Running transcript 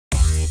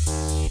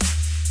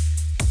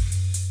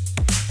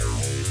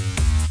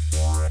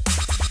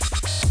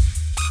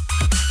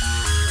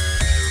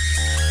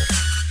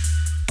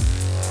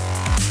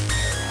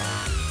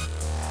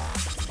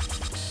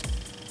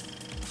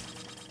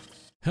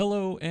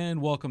and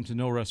welcome to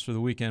No Rest for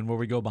the Weekend, where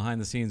we go behind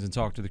the scenes and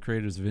talk to the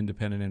creators of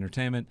independent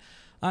entertainment.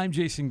 I'm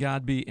Jason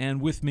Godbey, and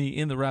with me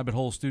in the Rabbit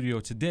Hole studio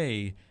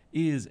today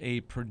is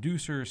a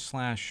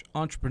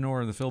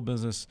producer/entrepreneur in the film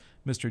business,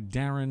 Mr.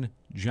 Darren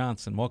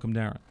Johnson. Welcome,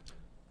 Darren.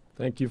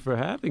 Thank you for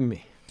having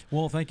me.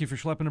 Well, thank you for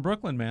schlepping to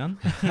Brooklyn, man.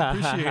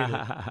 Appreciate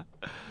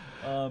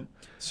it.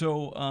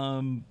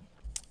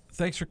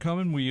 Thanks for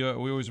coming. We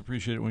always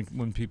appreciate it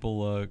when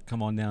people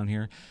come on down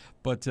here.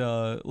 But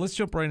let's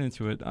jump right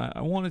into it.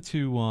 I wanted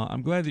to.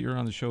 I'm glad that you're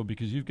on the show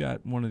because you've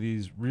got one of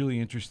these really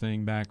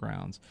interesting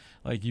backgrounds.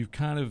 Like you've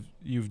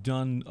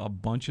done a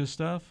bunch of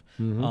stuff,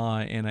 and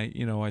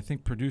I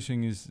think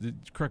producing is.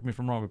 Correct me if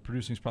I'm wrong, but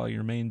producing is probably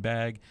your main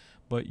bag.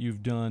 But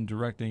you've done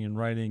directing and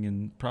writing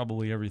and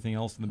probably everything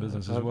else in the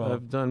business as well.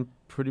 I've done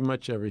pretty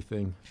much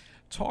everything.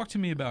 Talk to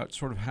me about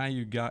sort of how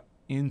you got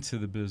into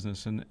the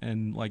business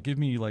and like give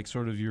me like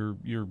sort of your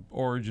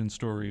origin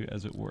story,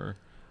 as it were.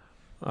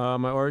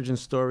 My origin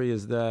story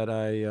is that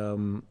I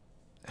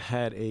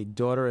had a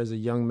daughter as a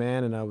young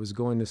man, and I was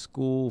going to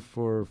school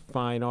for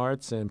fine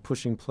arts and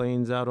pushing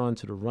planes out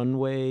onto the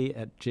runway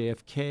at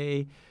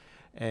JFK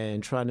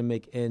and trying to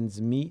make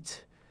ends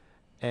meet.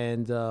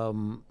 And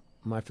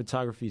my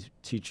photography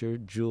teacher,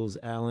 Jules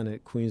Allen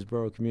at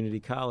Queensborough Community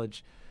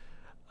College,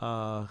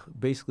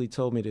 basically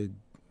told me to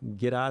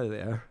get out of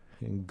there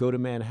and go to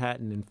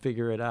Manhattan and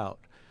figure it out,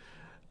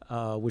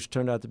 which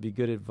turned out to be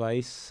good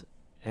advice.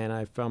 And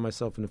I found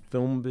myself in the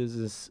film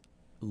business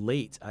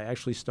late. I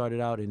actually started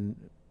out in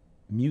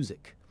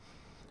music,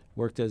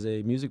 worked as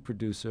a music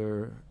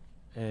producer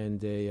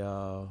and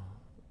a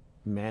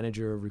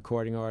manager,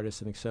 recording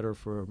artist, and et cetera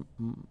for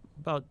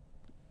about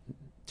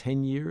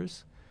 10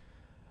 years.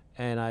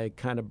 And I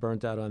kind of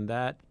burnt out on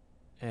that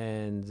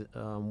and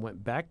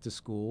went back to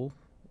school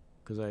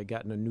because I had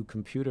gotten a new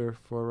computer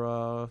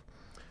for,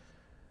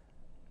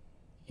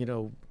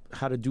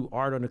 how to do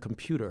art on a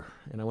computer.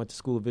 And I went to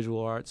School of Visual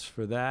Arts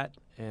for that,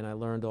 and I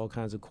learned all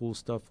kinds of cool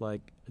stuff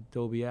like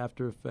Adobe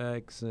After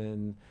Effects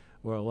and,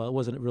 well, it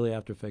wasn't really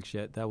After Effects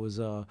yet. That was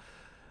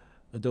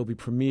Adobe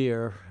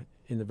Premiere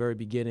in the very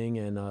beginning,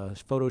 and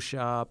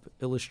Photoshop,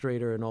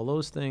 Illustrator, and all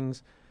those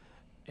things.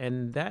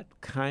 And that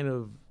kind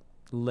of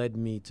led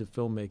me to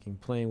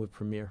filmmaking, playing with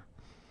Premiere.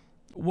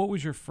 What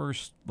was your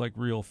first, like,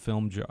 real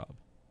film job?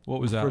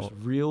 What was that? First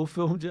real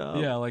film job?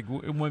 Yeah, like,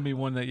 it might be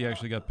one that you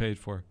actually got paid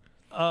for.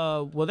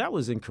 Well, that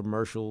was in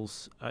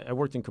commercials. I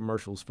worked in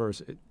commercials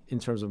first in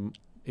terms of,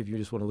 if you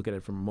just want to look at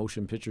it from a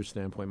motion picture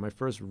standpoint. My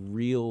first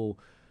real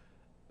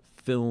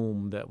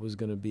film that was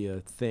going to be a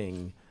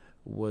thing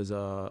was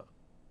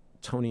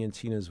Tony and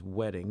Tina's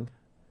Wedding,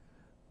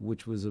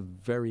 which was a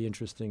very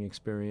interesting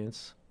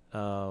experience.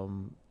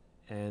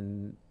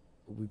 And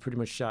we pretty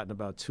much shot in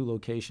about 2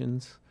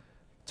 locations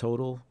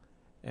total,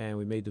 and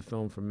we made the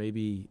film for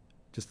maybe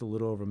just a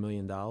little over $1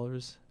 million.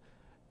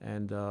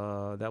 And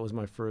that was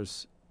my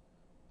first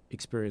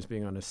experience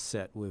being on a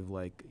set with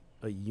like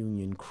a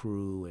union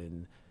crew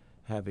and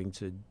having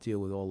to deal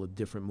with all the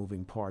different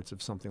moving parts of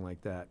something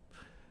like that.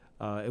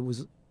 It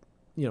was,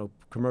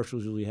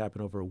 commercials usually happen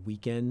over a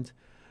weekend,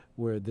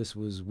 where this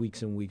was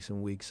weeks and weeks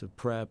and weeks of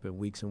prep and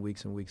weeks and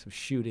weeks and weeks of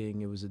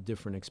shooting. It was a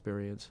different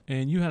experience.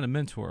 And you had a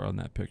mentor on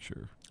that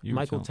picture.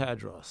 Michael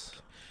Tadros.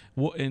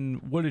 Well,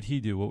 and what did he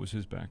do? What was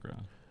his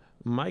background?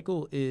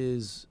 Michael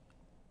is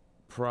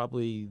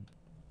probably,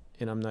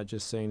 and I'm not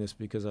just saying this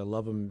because I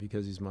love him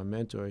because he's my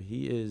mentor,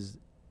 he is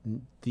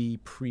the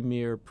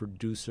premier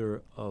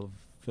producer of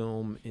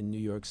film in New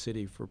York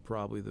City for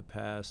probably the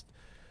past,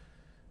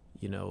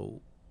 I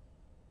don't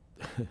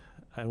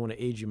want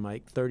to age you,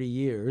 Mike, 30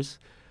 years.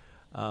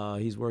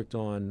 He's worked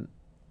on,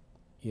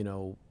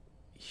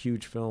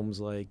 huge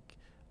films like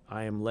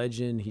I Am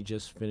Legend. He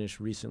just finished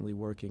recently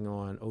working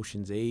on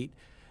Ocean's 8.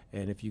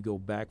 And if you go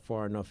back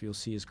far enough, you'll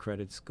see his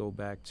credits go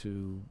back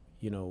to,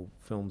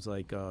 films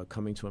like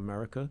Coming to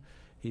America.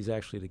 He's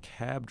actually the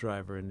cab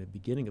driver in the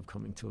beginning of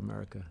Coming to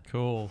America.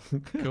 Cool,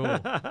 cool.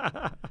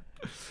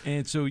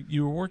 And so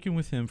you were working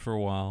with him for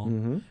a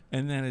while,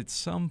 and then at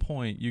some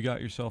point you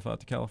got yourself out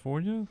to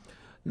California?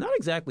 Not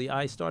exactly.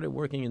 I started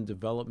working in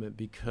development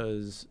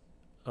because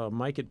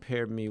Mike had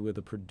paired me with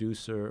a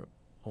producer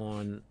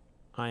on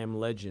I Am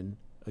Legend,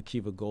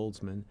 Akiva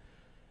Goldsman.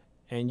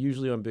 And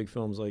usually on big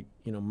films, like,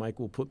 Mike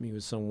will put me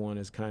with someone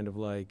as kind of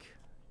like,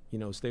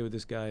 stay with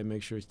this guy and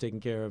make sure he's taken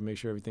care of, make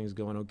sure everything's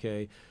going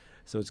okay.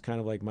 So it's kind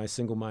of like my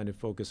single-minded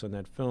focus on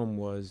that film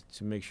was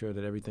to make sure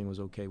that everything was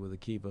okay with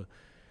Akiva.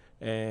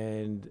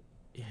 And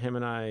him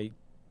and I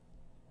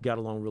got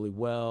along really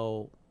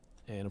well.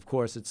 And, of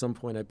course, at some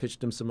point I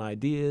pitched him some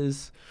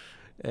ideas,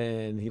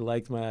 and he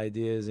liked my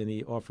ideas, and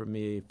he offered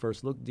me a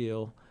first look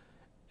deal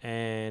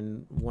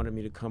and wanted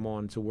me to come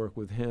on to work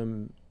with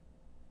him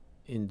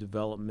in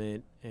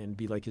development and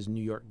be like his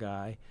New York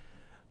guy.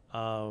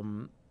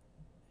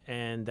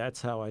 And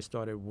that's how I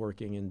started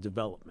working in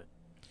development,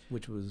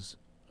 which was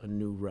a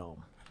new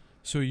realm.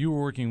 So you were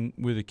working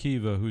with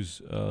Akiva,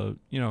 who's,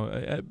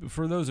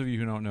 for those of you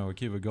who don't know,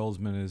 Akiva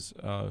Goldsman is,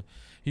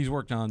 he's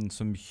worked on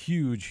some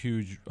huge,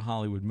 huge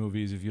Hollywood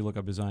movies. If you look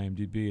up his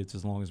IMDb, it's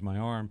as long as my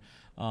arm.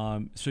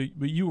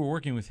 But you were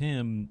working with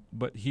him,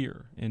 but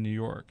here in New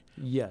York.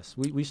 Yes,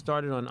 we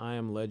started on I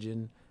Am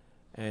Legend,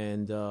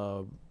 and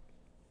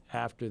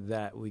after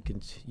that we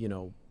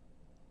continued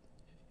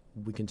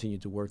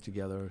to work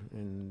together.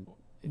 And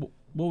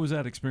what was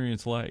that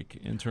experience like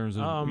in terms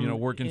of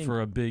working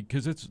for a big?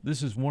 Because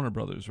this is Warner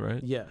Brothers,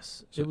 right?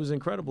 Yes, it was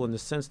incredible in the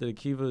sense that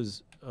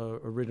Akiva's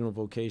original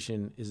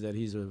vocation is that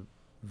he's a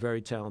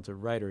very talented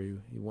writer. He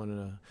won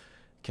an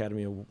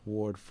Academy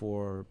Award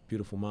for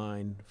Beautiful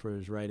Mind for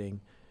his writing.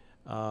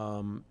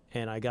 And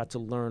I got to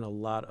learn a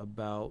lot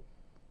about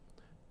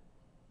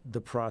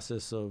the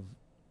process of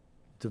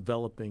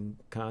developing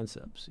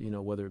concepts,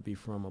 whether it be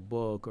from a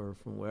book or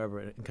from wherever,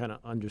 and kind of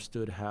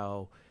understood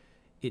how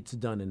it's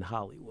done in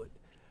Hollywood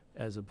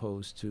as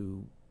opposed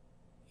to,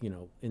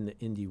 in the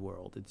indie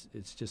world.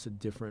 It's just a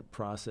different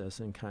process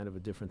and kind of a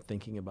different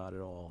thinking about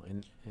it all.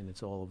 And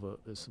it's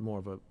more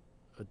of a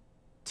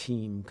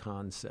team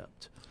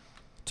concept.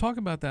 Talk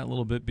about that a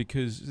little bit,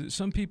 because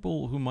some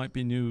people who might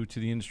be new to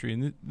the industry,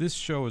 and this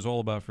show is all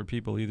about for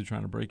people either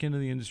trying to break into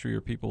the industry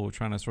or people who are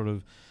trying to sort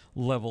of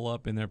level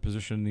up in their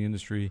position in the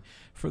industry.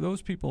 For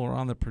those people who are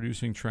on the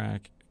producing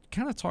track,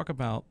 kind of talk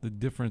about the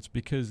difference,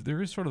 because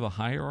there is sort of a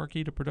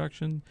hierarchy to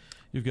production.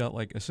 You've got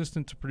like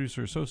assistant to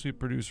producer, associate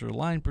producer,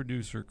 line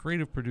producer,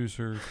 creative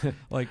producer.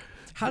 Like,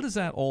 how does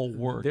that all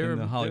work in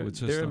the Hollywood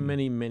system? There are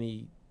many,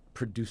 many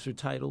producer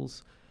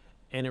titles.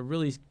 And it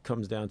really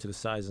comes down to the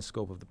size and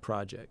scope of the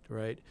project,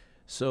 right?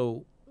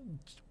 So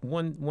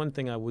one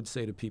thing I would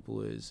say to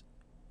people is,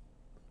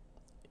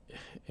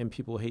 and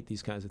people hate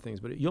these kinds of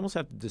things, but you almost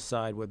have to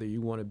decide whether you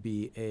want to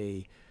be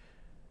a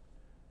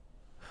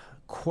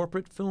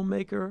corporate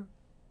filmmaker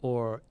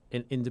or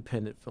an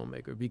independent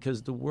filmmaker,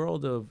 because the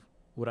world of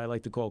what I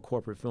like to call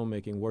corporate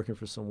filmmaking, working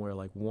for somewhere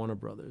like Warner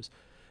Brothers,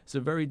 it's a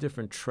very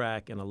different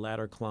track and a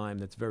ladder climb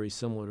that's very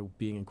similar to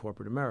being in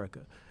corporate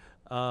America.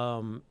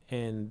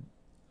 And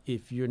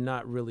if you're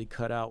not really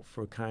cut out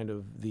for kind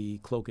of the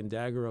cloak and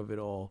dagger of it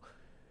all,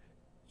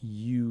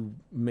 you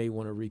may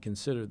want to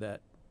reconsider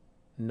that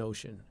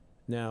notion.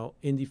 Now,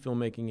 indie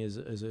filmmaking is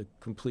a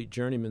complete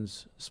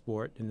journeyman's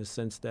sport in the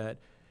sense that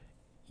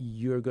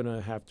you're going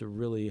to have to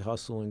really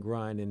hustle and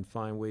grind and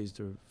find ways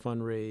to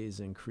fundraise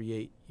and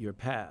create your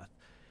path.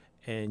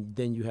 And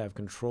then you have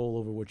control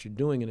over what you're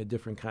doing in a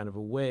different kind of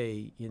a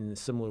way, in a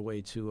similar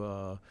way to,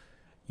 a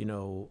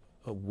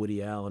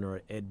Woody Allen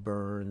or Ed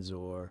Burns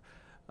or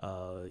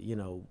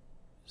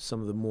some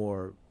of the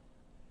more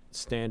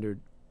standard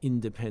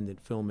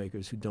independent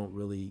filmmakers who don't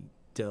really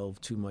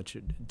delve too much.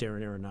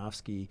 Darren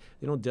Aronofsky,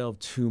 they don't delve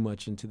too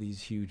much into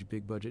these huge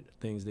big budget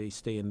things. They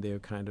stay in their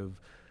kind of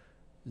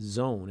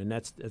zone, and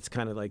that's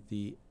kind of like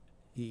the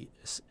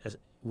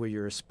where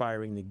you're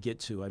aspiring to get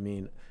to. I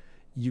mean,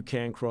 you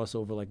can cross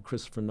over like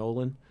Christopher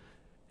Nolan,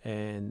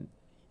 and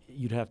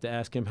you'd have to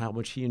ask him how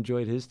much he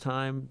enjoyed his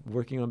time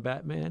working on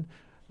Batman.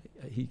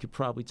 He could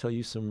probably tell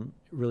you some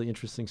really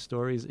interesting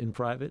stories in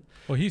private.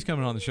 Well, he's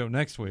coming on the show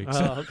next week.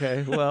 Oh,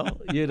 okay.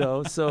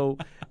 Well, so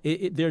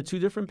there are two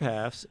different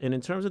paths. And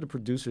in terms of the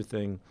producer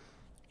thing,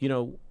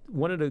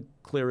 one of the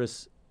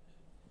clearest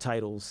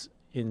titles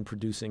in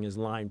producing is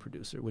line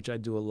producer, which I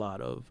do a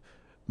lot of,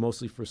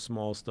 mostly for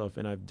small stuff,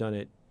 and I've done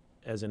it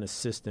as an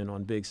assistant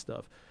on big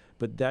stuff.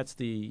 But that's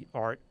the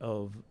art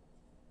of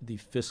the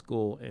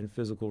fiscal and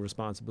physical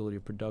responsibility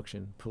of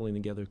production, pulling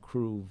together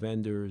crew,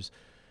 vendors,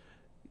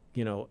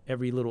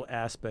 every little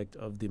aspect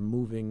of the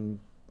moving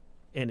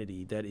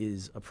entity that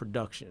is a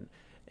production.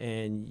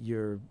 And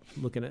you're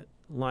looking at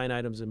line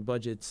items and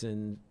budgets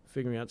and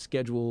figuring out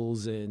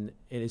schedules, and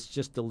it's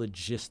just the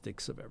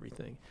logistics of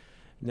everything.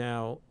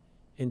 Now,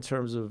 in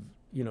terms of,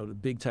 the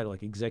big title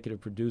like executive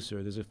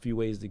producer, there's a few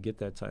ways to get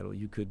that title.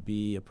 You could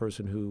be a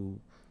person who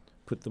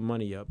put the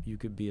money up. You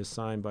could be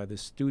assigned by the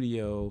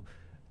studio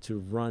to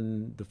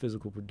run the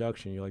physical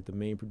production. You're like the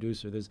main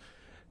producer.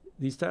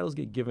 These titles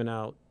get given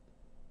out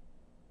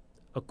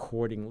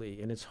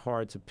accordingly, and it's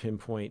hard to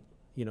pinpoint,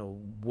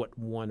 what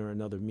one or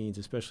another means,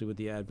 especially with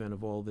the advent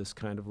of all this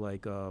kind of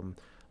like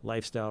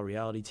lifestyle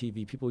reality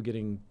TV. People are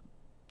getting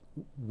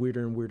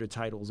weirder and weirder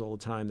titles all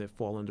the time that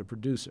fall under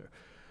producer.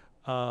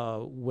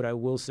 What I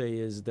will say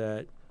is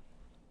that,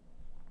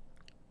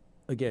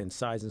 again,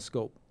 size and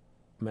scope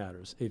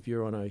matters. If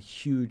you're on a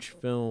huge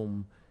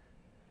film,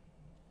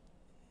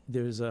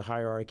 there's a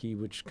hierarchy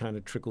which kind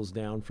of trickles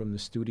down from the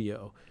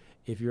studio.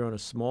 If you're on a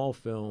small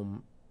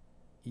film,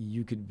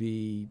 you could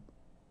be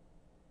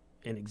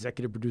an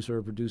executive producer or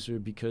a producer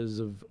because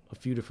of a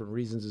few different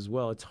reasons as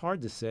well. It's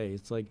hard to say.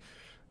 It's like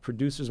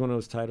producer is one of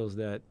those titles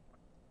that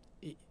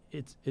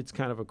it's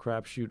kind of a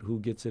crapshoot who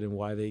gets it and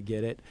why they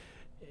get it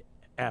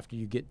after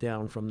you get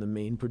down from the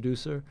main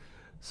producer.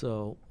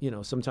 So,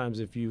 sometimes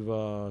if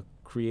you've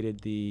created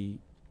the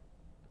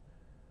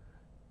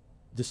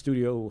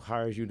studio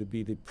hires you to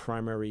be the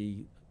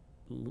primary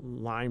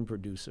line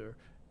producer,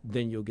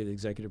 then you'll get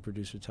executive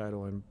producer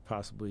title and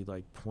possibly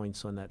like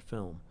points on that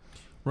film.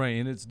 Right,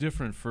 and it's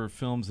different for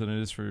films than it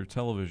is for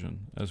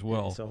television as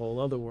well. It's a whole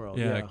other world.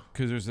 Yeah,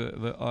 because there's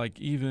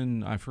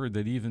even I've heard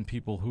that even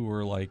people who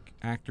are like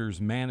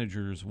actors,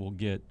 managers will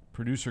get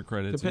producer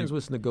credits. Depends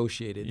what's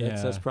negotiated.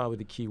 That's probably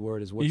the key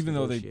word is what's even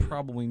negotiated. Though they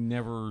probably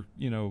never,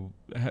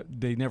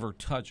 they never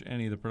touch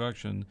any of the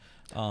production.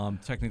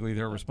 Technically,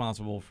 they're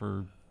responsible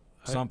for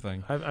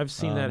something. I've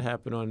seen that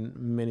happen on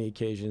many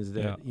occasions.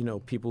 That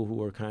people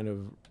who are kind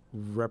of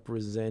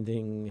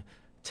representing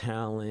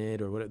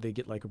talent or whatever, they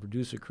get like a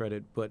producer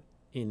credit, but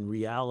in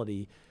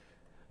reality,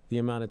 the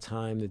amount of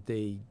time that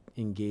they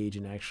engage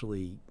in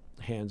actually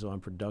hands-on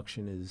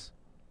production is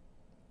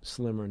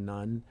slim or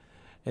none.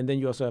 And then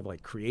you also have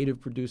like creative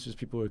producers,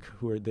 people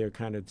who are there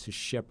kind of to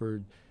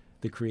shepherd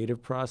the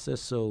creative process.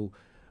 So,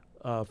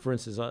 for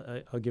instance,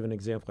 I'll give an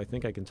example I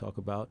think I can talk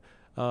about.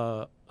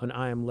 On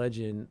I Am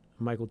Legend,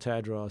 Michael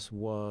Tadros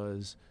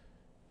was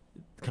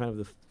kind of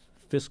the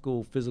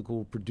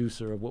physical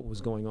producer of what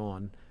was going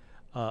on.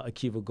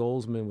 Akiva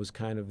Goldsman was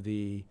kind of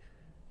the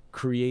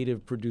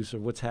creative producer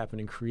of what's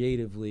happening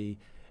creatively,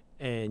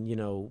 and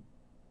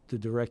the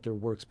director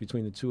works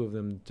between the two of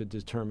them to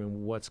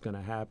determine what's going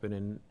to happen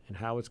and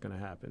how it's going to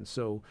happen.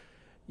 So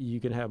you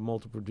can have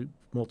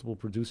multiple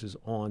producers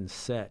on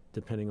set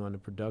depending on the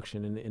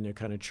production, and they're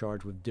kind of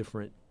charged with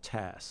different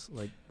tasks.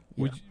 Like,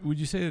 would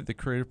you say that the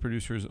creative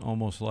producer is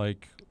almost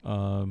like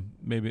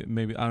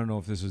maybe I don't know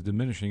if this is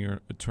diminishing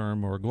a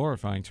term or a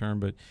glorifying term,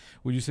 but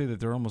would you say that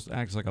they're almost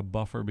acts like a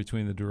buffer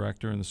between the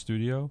director and the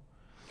studio?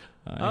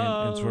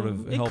 And sort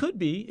of it could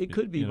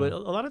be, but a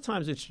lot of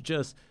times it's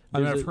just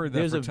I've heard that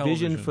there's a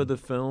television. vision for the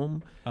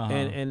film,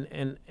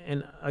 and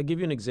I'll give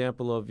you an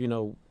example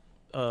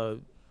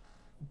of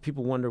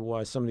people wonder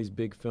why some of these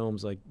big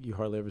films, like, you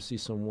hardly ever see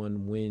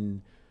someone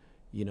win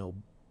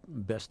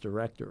best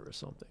director or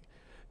something,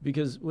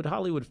 because with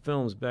Hollywood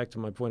films, back to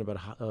my point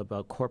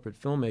about corporate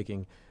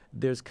filmmaking,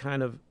 there's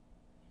kind of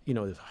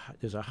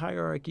there's a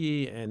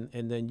hierarchy, and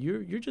then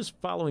you're just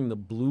following the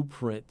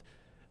blueprint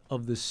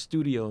of the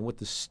studio and what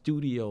the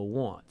studio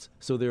wants.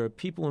 So there are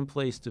people in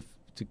place to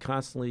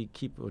constantly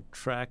keep a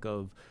track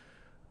of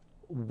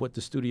what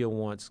the studio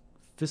wants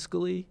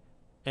fiscally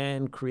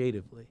and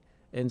creatively.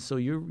 And so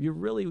you're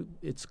really,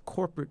 it's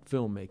corporate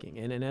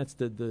filmmaking, and that's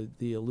the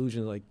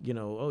illusion, like,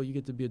 you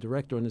get to be a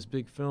director on this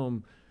big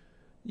film.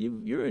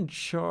 You're in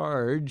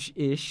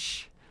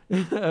charge-ish,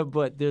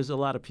 but there's a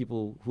lot of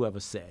people who have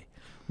a say.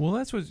 Well,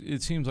 that's what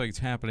it seems like it's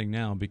happening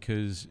now,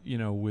 because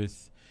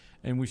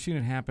and we've seen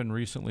it happen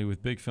recently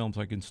with big films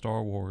like in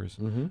Star Wars,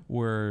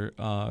 where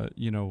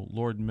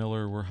Lord and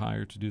Miller were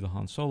hired to do the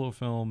Han Solo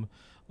film.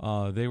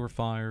 They were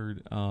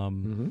fired,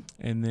 and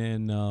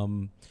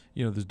then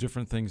there's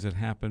different things that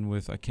happen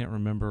with, I can't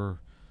remember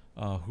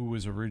who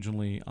was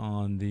originally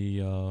on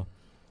the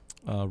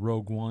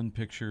Rogue One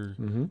picture,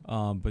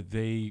 but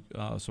they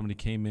somebody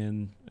came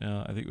in,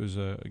 I think it was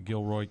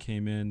Gilroy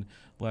came in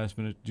last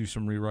minute to do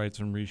some rewrites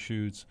and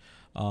reshoots.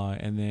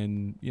 And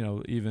then,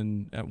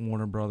 even at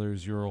Warner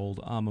Brothers, your old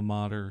alma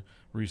mater,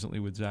 recently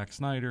with Zack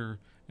Snyder,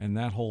 and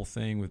that whole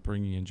thing with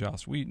bringing in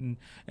Joss Whedon.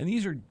 And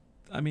these are,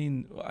 I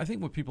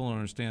think what people don't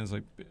understand is,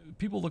 like,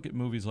 people look at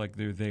movies like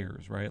they're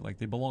theirs, right? Like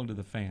they belong to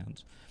the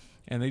fans.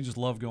 And they just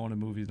love going to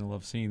movies and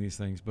love seeing these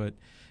things. But,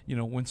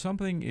 when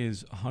something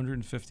is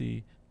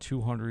 150,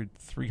 200,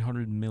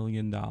 $300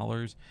 million,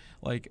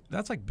 like,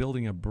 that's like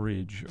building a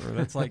bridge, or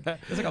that's like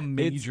a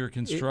major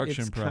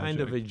construction project. It's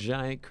kind of a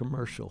giant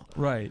commercial.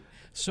 Right.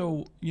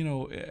 So,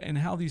 and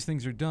how these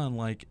things are done,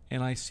 like,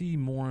 and I see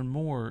more and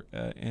more,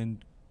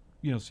 and,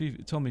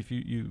 tell me if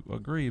you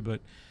agree,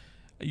 but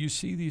you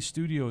see these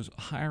studios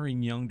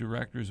hiring young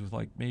directors with,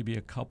 like, maybe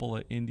a couple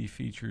of indie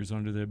features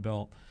under their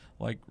belt.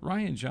 Like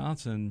Rian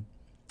Johnson,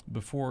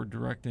 before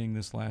directing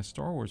this last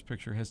Star Wars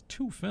picture, has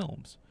 2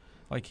 films.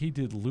 Like, he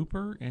did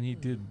Looper and he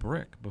did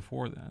Brick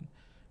before then.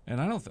 And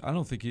I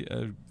don't think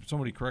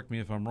somebody correct me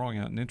if I'm wrong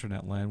out in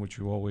internet land, which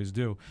you always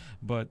do,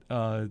 but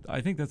I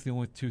think that's the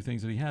only 2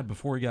 things that he had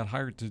before he got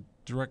hired to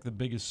direct the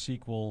biggest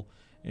sequel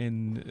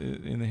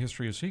in the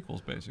history of sequels,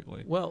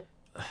 basically. Well,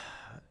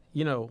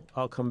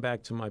 I'll come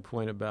back to my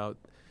point about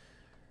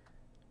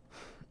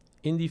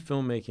indie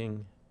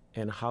filmmaking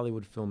and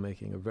Hollywood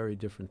filmmaking are very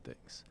different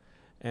things.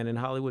 And in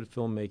Hollywood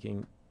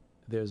filmmaking,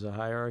 there's a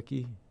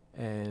hierarchy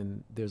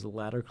and there's a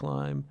ladder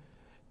climb,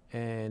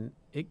 and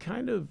it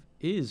kind of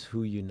is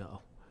who you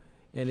know.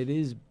 And it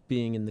is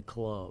being in the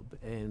club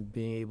and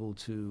being able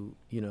to,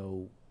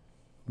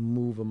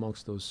 move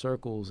amongst those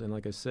circles. And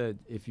like I said,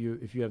 if you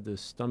have the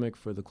stomach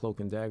for the cloak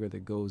and dagger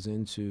that goes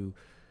into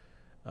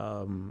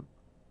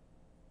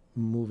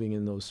moving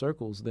in those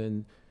circles,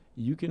 then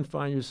you can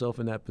find yourself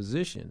in that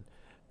position.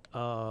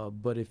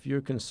 But if your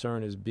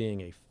concern is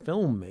being a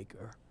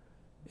filmmaker,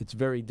 it's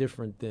very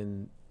different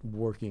than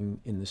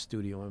working in the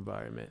studio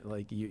environment.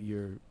 Like,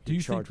 you're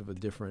charged with a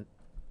different.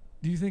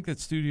 Do you think that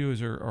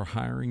studios are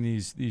hiring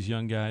these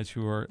young guys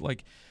who are,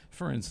 like,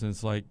 for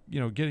instance, like,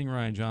 getting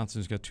Rian Johnson,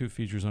 who's got 2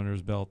 features under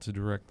his belt, to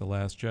direct The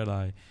Last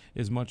Jedi,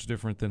 is much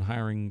different than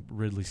hiring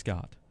Ridley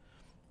Scott.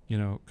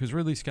 Because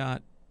Ridley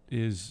Scott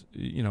is,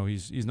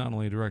 he's not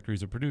only a director,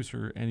 he's a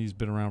producer, and he's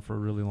been around for a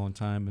really long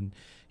time, and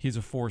he's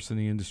a force in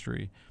the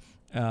industry.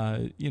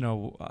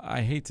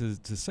 I hate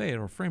to say it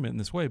or frame it in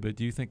this way, but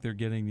do you think they're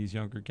getting these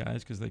younger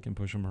guys because they can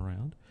push them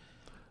around?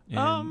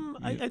 And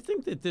I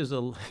think that there's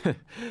a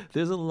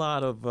there's a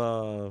lot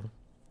of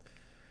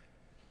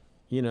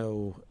you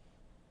know,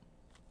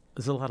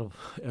 there's a lot of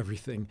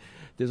everything.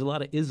 There's a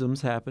lot of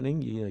isms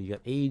happening. You know, you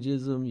got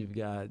ageism, you've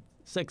got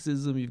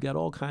sexism, you've got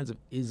all kinds of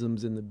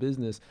isms in the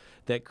business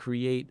that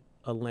create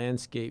a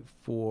landscape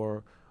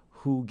for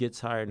who gets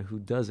hired and who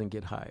doesn't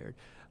get hired.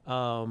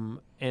 And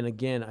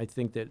again, I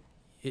think that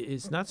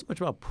it's not so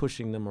much about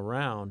pushing them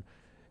around.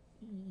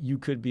 You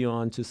could be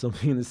on to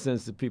something in the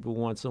sense that people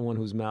want someone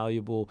who's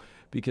malleable,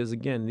 because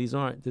again,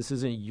 this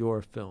isn't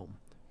your film.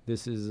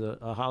 This is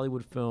a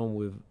Hollywood film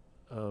with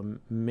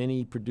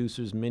many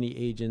producers, many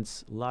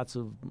agents, lots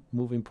of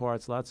moving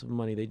parts, lots of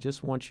money. They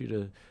just want you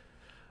to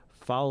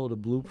follow the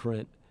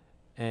blueprint,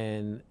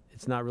 and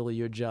it's not really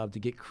your job to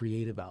get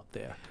creative out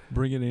there.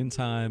 Bring it in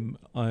time.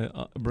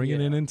 Bring it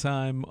in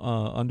time,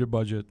 under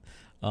budget.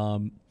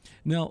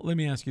 Now, let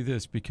me ask you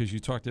this, because you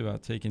talked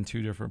about taking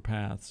two different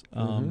paths.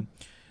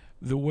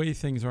 The way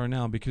things are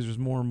now, because there's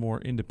more and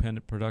more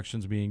independent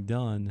productions being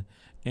done,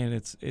 and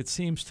it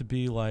seems to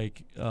be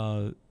like,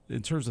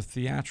 in terms of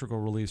theatrical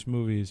release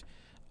movies,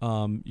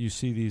 you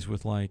see these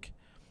with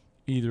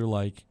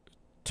either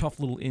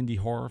tough little indie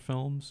horror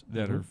films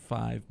that are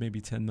 $5,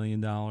 maybe $10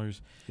 million,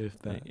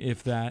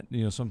 if that.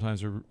 You know,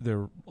 sometimes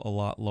they're a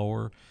lot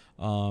lower.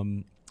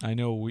 I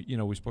know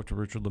we spoke to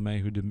Richard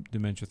LeMay, who did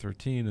Dementia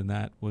 13, and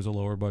that was a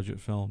lower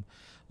budget film.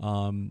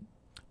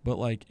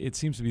 But it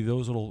seems to be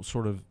those little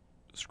sort of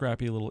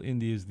scrappy little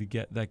indies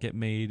that get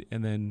made,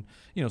 and then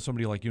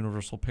somebody like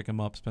Universal pick them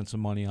up, spend some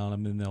money on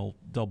them, and they'll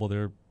double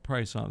their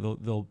price on.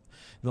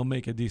 They'll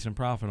make a decent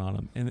profit on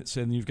them,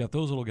 and you've got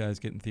those little guys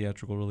getting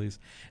theatrical release,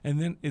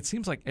 and then it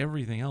seems like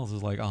everything else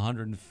is like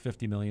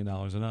 $150 million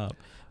and up.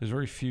 There's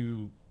very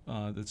few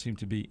that seem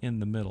to be in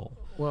the middle.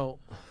 Well,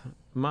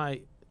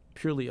 my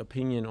purely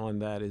opinion on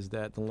that is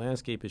that the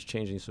landscape is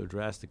changing so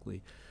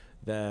drastically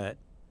that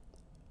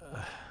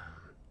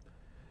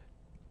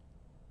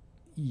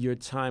your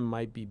time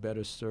might be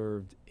better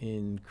served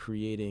in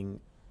creating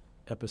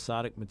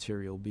episodic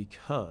material,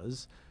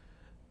 because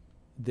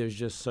there's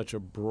just such a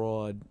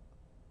broad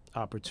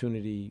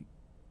opportunity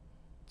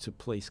to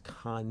place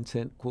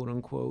content, quote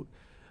unquote.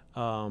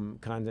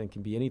 Content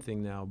can be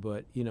anything now,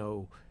 but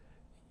you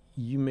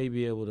may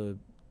be able to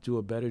do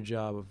a better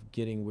job of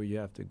getting where you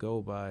have to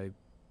go by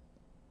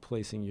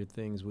placing your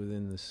things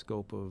within the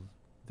scope of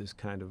this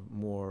kind of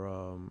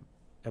more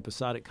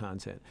episodic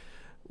content.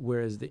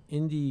 Whereas the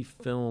indie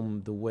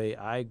film, the way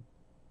I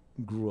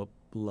grew up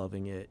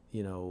loving it,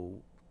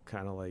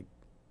 kind of like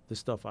the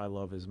stuff I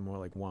love is more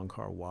like Wong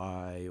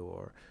Kar-wai,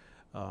 or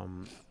I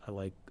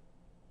like,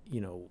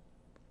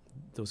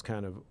 those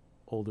kind of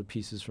older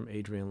pieces from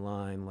Adrian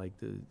Lyne, like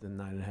the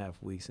 9.5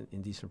 Weeks and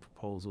Indecent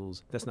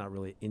Proposals. That's not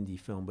really an indie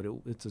film, but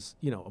it's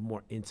a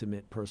more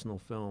intimate, personal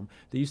film.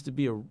 There used to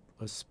be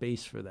a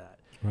space for that.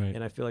 Right.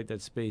 And I feel like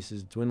that space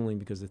is dwindling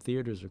because the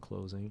theaters are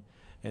closing.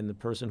 And the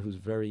person who's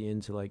very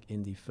into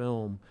indie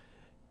film,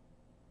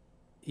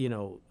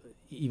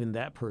 even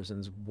that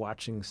person's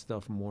watching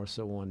stuff more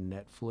so on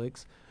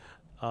Netflix.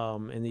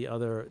 And the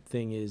other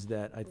thing is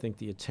that I think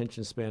the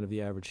attention span of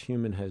the average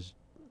human has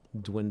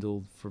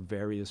dwindled for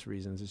various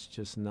reasons. It's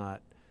just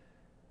not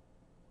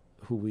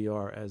who we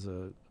are as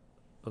a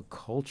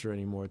culture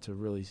anymore to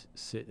really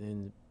sit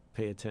and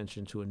pay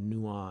attention to a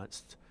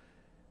nuanced,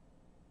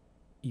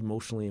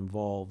 emotionally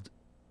involved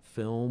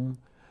film,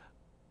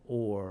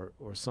 or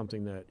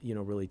something that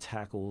really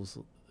tackles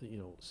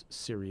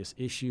serious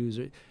issues.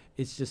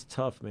 It's just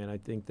tough, man. I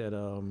think that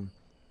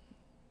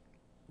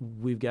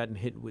we've gotten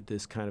hit with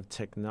this kind of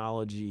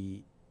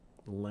technology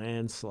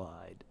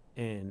landslide,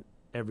 and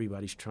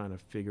everybody's trying to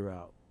figure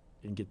out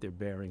and get their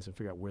bearings and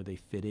figure out where they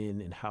fit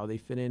in and how they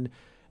fit in.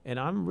 And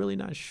I'm really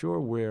not sure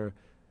where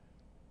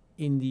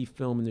indie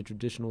film in the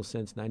traditional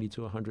sense, 90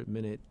 to 100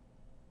 minute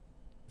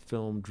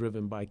film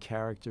driven by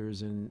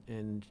characters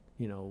and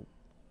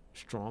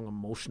strong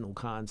emotional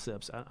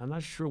concepts. I'm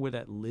not sure where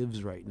that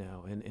lives right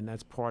now, and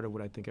that's part of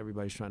what I think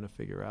everybody's trying to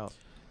figure out.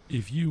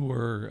 If you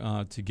were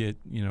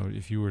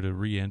if you were to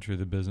re-enter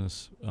the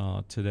business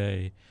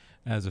today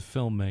as a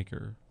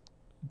filmmaker,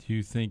 do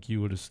you think you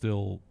would have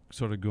still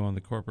sort of gone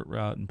the corporate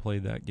route and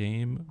played that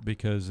game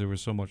because there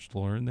was so much to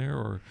learn there,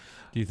 or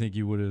do you think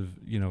you would have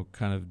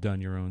kind of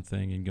done your own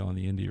thing and gone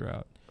the indie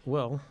route?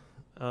 Well,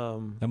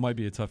 that might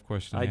be a tough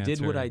question to answer. I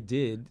did what I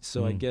did,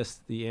 so I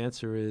guess the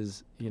answer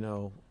is,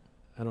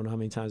 I don't know how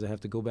many times I have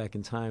to go back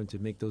in time to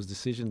make those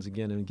decisions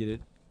again and get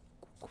it,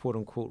 quote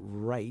unquote,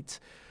 right.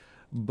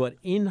 But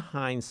in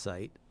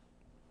hindsight,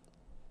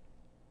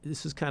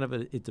 this is kind of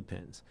it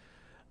depends.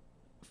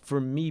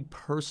 For me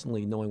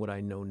personally, knowing what I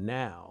know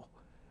now,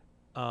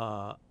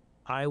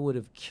 I would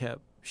have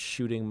kept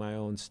shooting my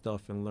own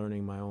stuff and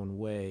learning my own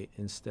way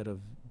instead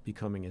of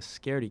becoming a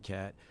scaredy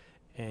cat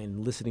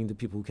and listening to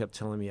people who kept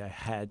telling me I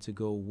had to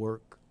go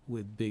work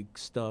with big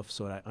stuff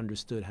so that I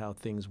understood how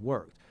things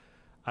worked.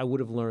 I would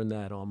have learned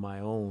that on my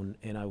own,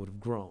 and I would have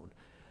grown.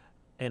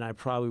 And I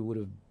probably would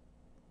have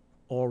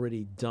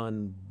already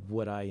done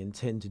what I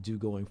intend to do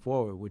going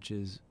forward, which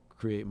is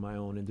create my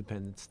own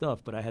independent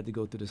stuff, but I had to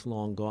go through this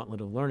long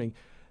gauntlet of learning.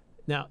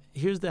 Now,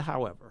 here's the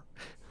however.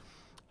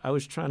 I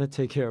was trying to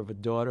take care of a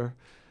daughter,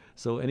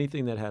 so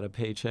anything that had a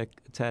paycheck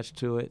attached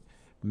to it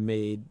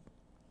made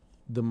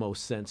the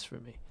most sense for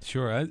me.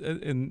 Sure,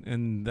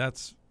 and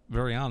that's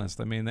very honest.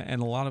 I mean,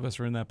 and a lot of us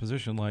are in that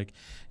position. Like,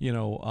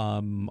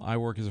 I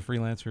work as a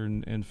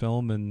freelancer in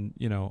film, and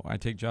I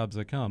take jobs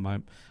that come.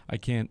 I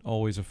can't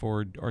always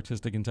afford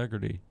artistic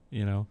integrity.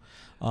 I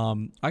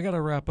got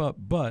to wrap up,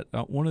 but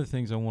one of the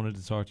things I wanted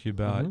to talk to you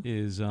about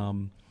is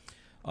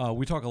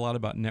we talk a lot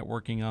about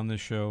networking on this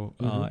show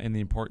and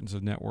the importance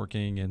of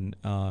networking, and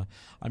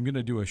I'm going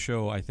to do a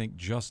show, I think,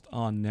 just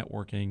on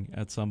networking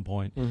at some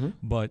point.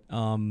 But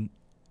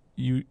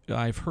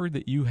I've heard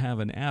that you have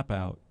an app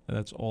out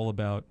that's all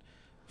about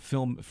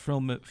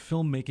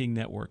filmmaking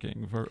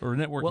networking or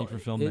networking for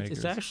filmmakers.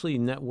 It's actually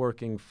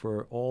networking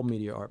for all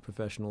media art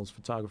professionals,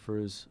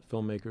 photographers,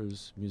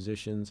 filmmakers,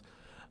 musicians.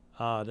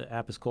 The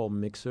app is called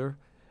Mixer,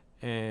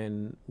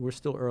 and we're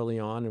still early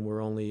on, and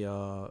we're only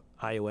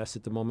iOS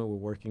at the moment. We're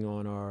working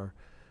on our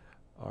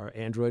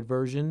Android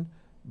version,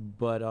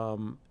 but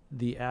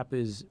the app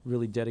is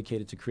really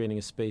dedicated to creating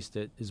a space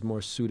that is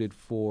more suited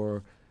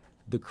for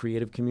the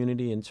creative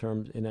community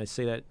and I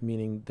say that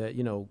meaning that,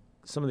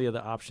 some of the other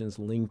options,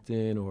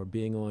 LinkedIn or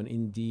being on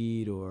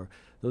Indeed, or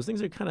those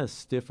things are kind of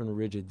stiff and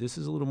rigid. This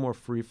is a little more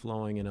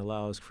free-flowing and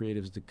allows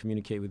creatives to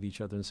communicate with each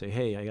other and say,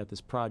 hey, I got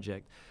this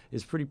project.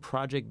 It's pretty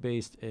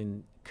project-based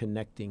and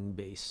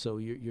connecting-based. So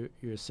you're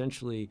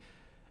essentially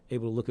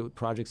able to look at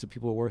projects that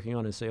people are working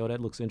on and say, oh,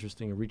 that looks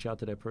interesting, and reach out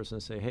to that person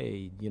and say,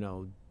 hey,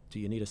 do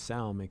you need a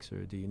sound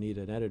mixer? Do you need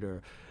an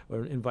editor?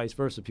 And vice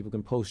versa. People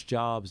can post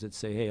jobs that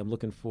say, hey, I'm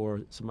looking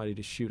for somebody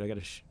to shoot. I got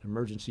an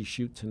emergency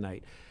shoot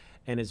tonight.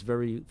 And it's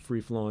very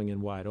free-flowing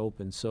and wide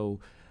open. So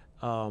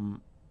I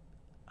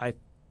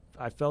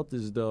felt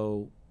as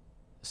though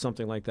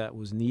something like that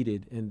was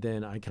needed. And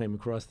then I came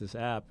across this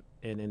app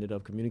and ended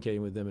up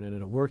communicating with them and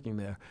ended up working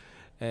there.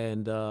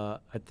 And I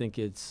think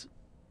it's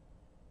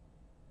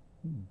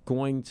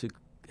going to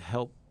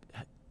help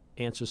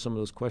answer some of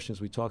those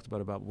questions we talked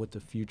about what the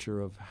future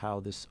of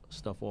how this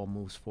stuff all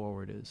moves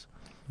forward is.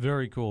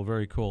 Very cool,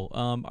 very cool.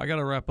 I got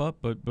to wrap up,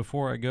 but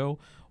before I go,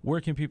 where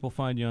can people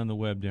find you on the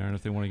web, Darren,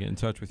 if they want to get in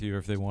touch with you or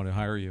if they want to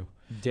hire you?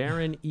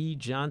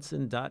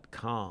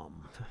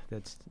 DarrenEJohnson.com.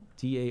 That's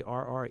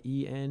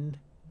DarrenE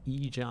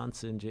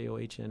Johnson,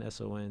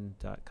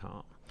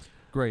 JohnSon.com.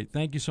 Great.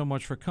 Thank you so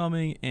much for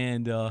coming,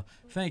 and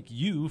thank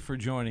you for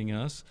joining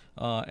us.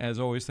 As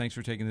always, thanks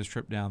for taking this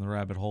trip down the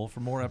rabbit hole. For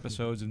more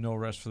episodes of No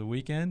Rest for the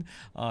Weekend,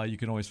 you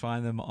can always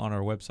find them on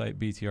our website,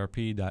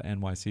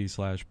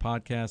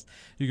 btrp.nyc/podcast.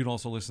 You can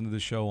also listen to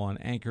the show on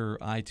Anchor,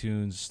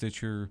 iTunes,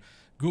 Stitcher,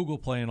 Google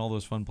Play, and all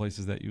those fun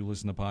places that you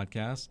listen to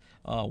podcasts.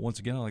 Once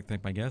again, I'd like to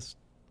thank my guest,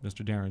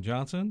 Mr. Darren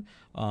Johnson.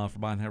 For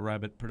Bondhead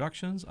Rabbit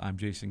Productions, I'm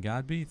Jason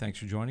Godbey. Thanks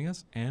for joining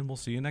us, and we'll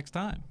see you next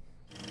time.